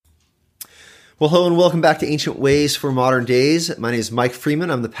Well, hello and welcome back to Ancient Ways for Modern Days. My name is Mike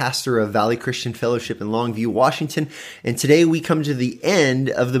Freeman. I'm the pastor of Valley Christian Fellowship in Longview, Washington. And today we come to the end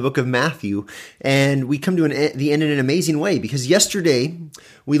of the book of Matthew. And we come to the end in an amazing way, because yesterday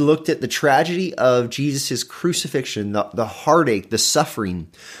we looked at the tragedy of Jesus' crucifixion, the heartache, the suffering.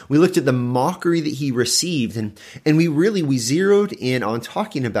 We looked at the mockery that he received. And we zeroed in on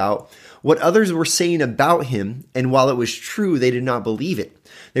talking about what others were saying about him. And while it was true, they did not believe it.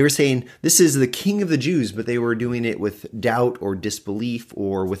 They were saying, this is the King of the Jews, but they were doing it with doubt or disbelief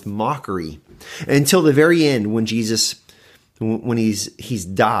or with mockery. Until the very end, when Jesus, when he's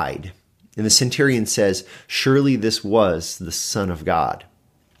died, and the centurion says, surely this was the Son of God.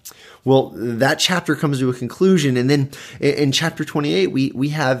 Well, that chapter comes to a conclusion. And then in chapter 28, we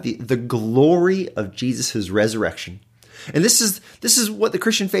have the glory of Jesus' resurrection. And this is what the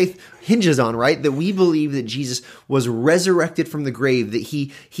Christian faith hinges on, right? That we believe that Jesus was resurrected from the grave, that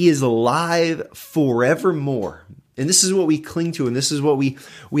he is alive forevermore. And this is what we cling to, and this is what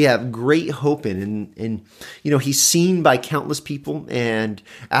we have great hope in. And he's seen by countless people, and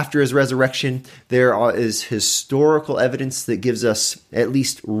after his resurrection, there is historical evidence that gives us at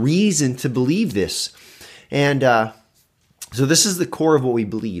least reason to believe this. And so this is the core of what we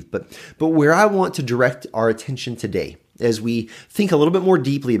believe. But where I want to direct our attention today, as we think a little bit more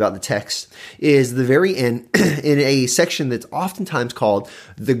deeply about the text, is the very end in a section that's oftentimes called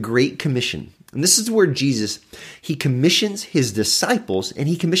the Great Commission. And this is where Jesus, he commissions his disciples and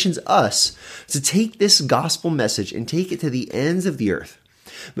he commissions us to take this gospel message and take it to the ends of the earth.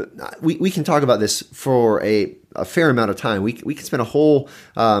 But we can talk about this for a fair amount of time. We can spend a whole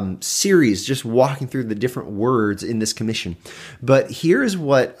series just walking through the different words in this commission. But here's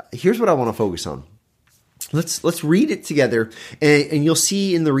what I want to focus on. Let's read it together, and you'll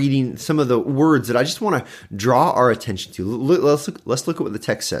see in the reading some of the words that I just want to draw our attention to. Let's look at what the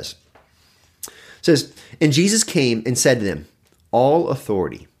text says. It says, and Jesus came and said to them, all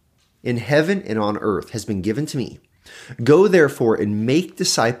authority in heaven and on earth has been given to me. Go therefore and make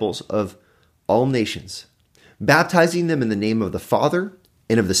disciples of all nations, baptizing them in the name of the Father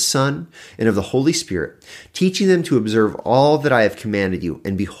and of the Son and of the Holy Spirit, teaching them to observe all that I have commanded you.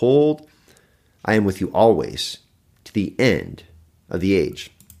 And behold, I am with you always to the end of the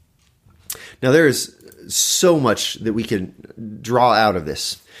age. Now, there is so much that we can draw out of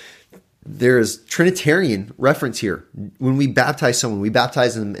this. There is Trinitarian reference here. When we baptize someone, we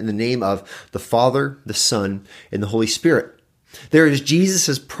baptize them in the name of the Father, the Son, and the Holy Spirit. There is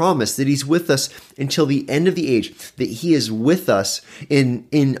Jesus' promise that he's with us until the end of the age, that he is with us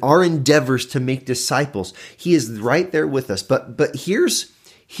in our endeavors to make disciples. He is right there with us. But here's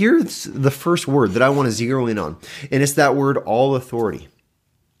the first word that I want to zero in on, and it's that word, all authority.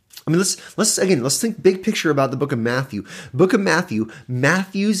 I mean, let's think big picture about the book of Matthew. Book of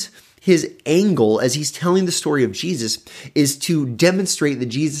Matthew's his angle as he's telling the story of Jesus is to demonstrate that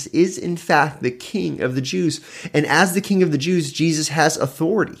Jesus is in fact the King of the Jews, and as the King of the Jews, Jesus has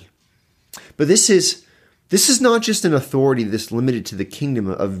authority. But this is not just an authority that's limited to the kingdom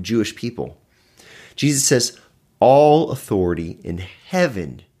of Jewish people. Jesus says, all authority in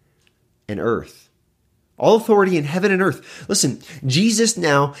heaven and earth. All authority in heaven and earth. Listen, Jesus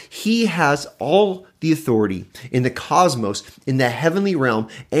now, he has all the authority in the cosmos, in the heavenly realm,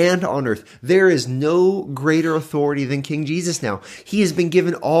 and on earth. There is no greater authority than King Jesus now. He has been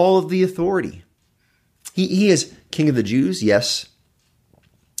given all of the authority. He is King of the Jews, yes.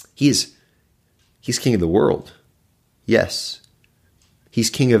 He's King of the world, yes.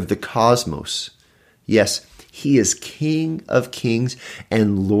 He's King of the cosmos, yes. He is King of kings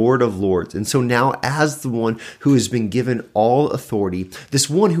and Lord of lords. And so now, as the one who has been given all authority, this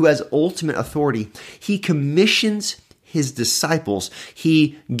one who has ultimate authority, he commissions his disciples.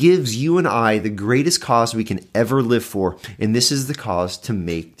 He gives you and I the greatest cause we can ever live for. And this is the cause to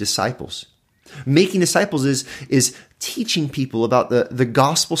make disciples. Making disciples is teaching people about the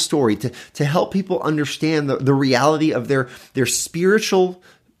gospel story, to help people understand the reality of their spiritual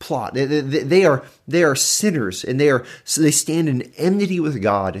plot. They are sinners, and they stand in enmity with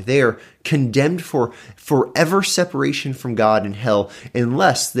God. They are condemned for forever separation from God in hell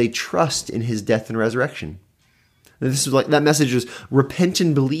unless they trust in his death and resurrection. This is like that message is repent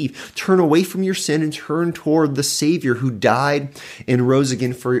and believe. Turn away from your sin and turn toward the Savior who died and rose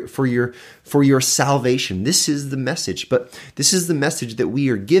again for your salvation. This is the message, but this is the message that we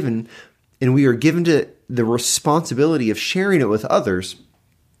are given, and we are given to the responsibility of sharing it with others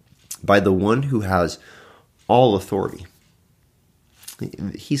by the one who has all authority.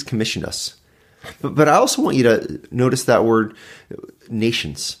 He's commissioned us. But I also want you to notice that word,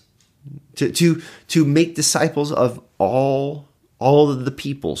 nations. To make disciples of all of the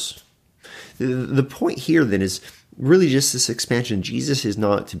peoples. The point here then is really just this expansion. Jesus is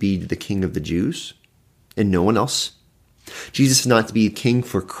not to be the king of the Jews and no one else. Jesus is not to be king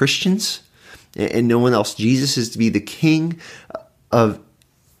for Christians and no one else. Jesus is to be the king of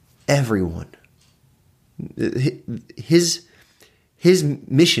everyone. His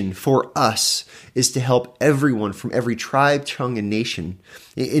mission for us is to help everyone from every tribe, tongue, and nation.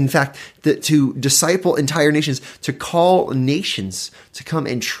 In fact, to disciple entire nations, to call nations to come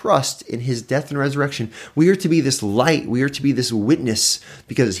and trust in his death and resurrection. We are to be this light. We are to be this witness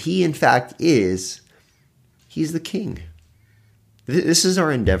because he, in fact, he's the king. This is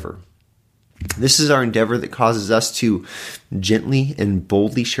our endeavor. This is our endeavor that causes us to gently and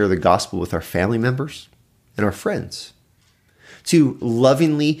boldly share the gospel with our family members and our friends, to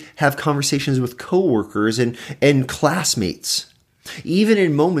lovingly have conversations with coworkers and classmates, even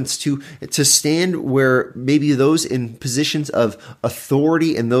in moments to stand where maybe those in positions of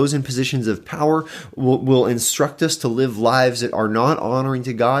authority and those in positions of power will instruct us to live lives that are not honoring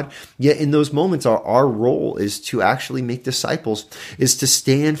to God. Yet in those moments, our role is to actually make disciples, is to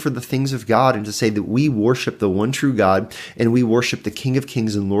stand for the things of God and to say that we worship the one true God and we worship the King of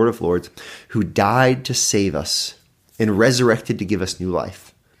Kings and Lord of Lords who died to save us and resurrected to give us new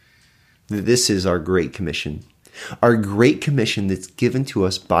life. This is our Great Commission. Our Great Commission that's given to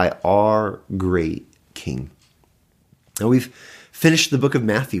us by our great King. Now we've finished the book of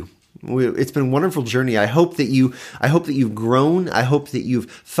Matthew. It's been a wonderful journey. I hope that you've grown. I hope that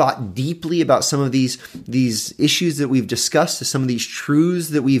you've thought deeply about some of these issues that we've discussed, some of these truths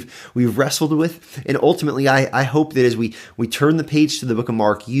that we've wrestled with. And ultimately, I hope that as we turn the page to the book of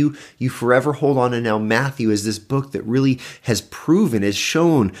Mark, you forever hold on to now Matthew as this book that really has proven, has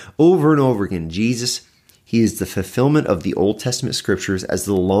shown over and over again, Jesus, he is the fulfillment of the Old Testament scriptures as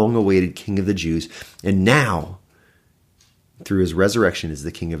the long-awaited King of the Jews. And now, through his resurrection, is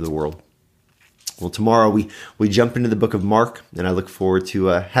the King of the world. Well, tomorrow we jump into the book of Mark, and I look forward to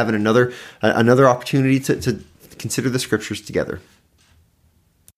having another opportunity to consider the scriptures together.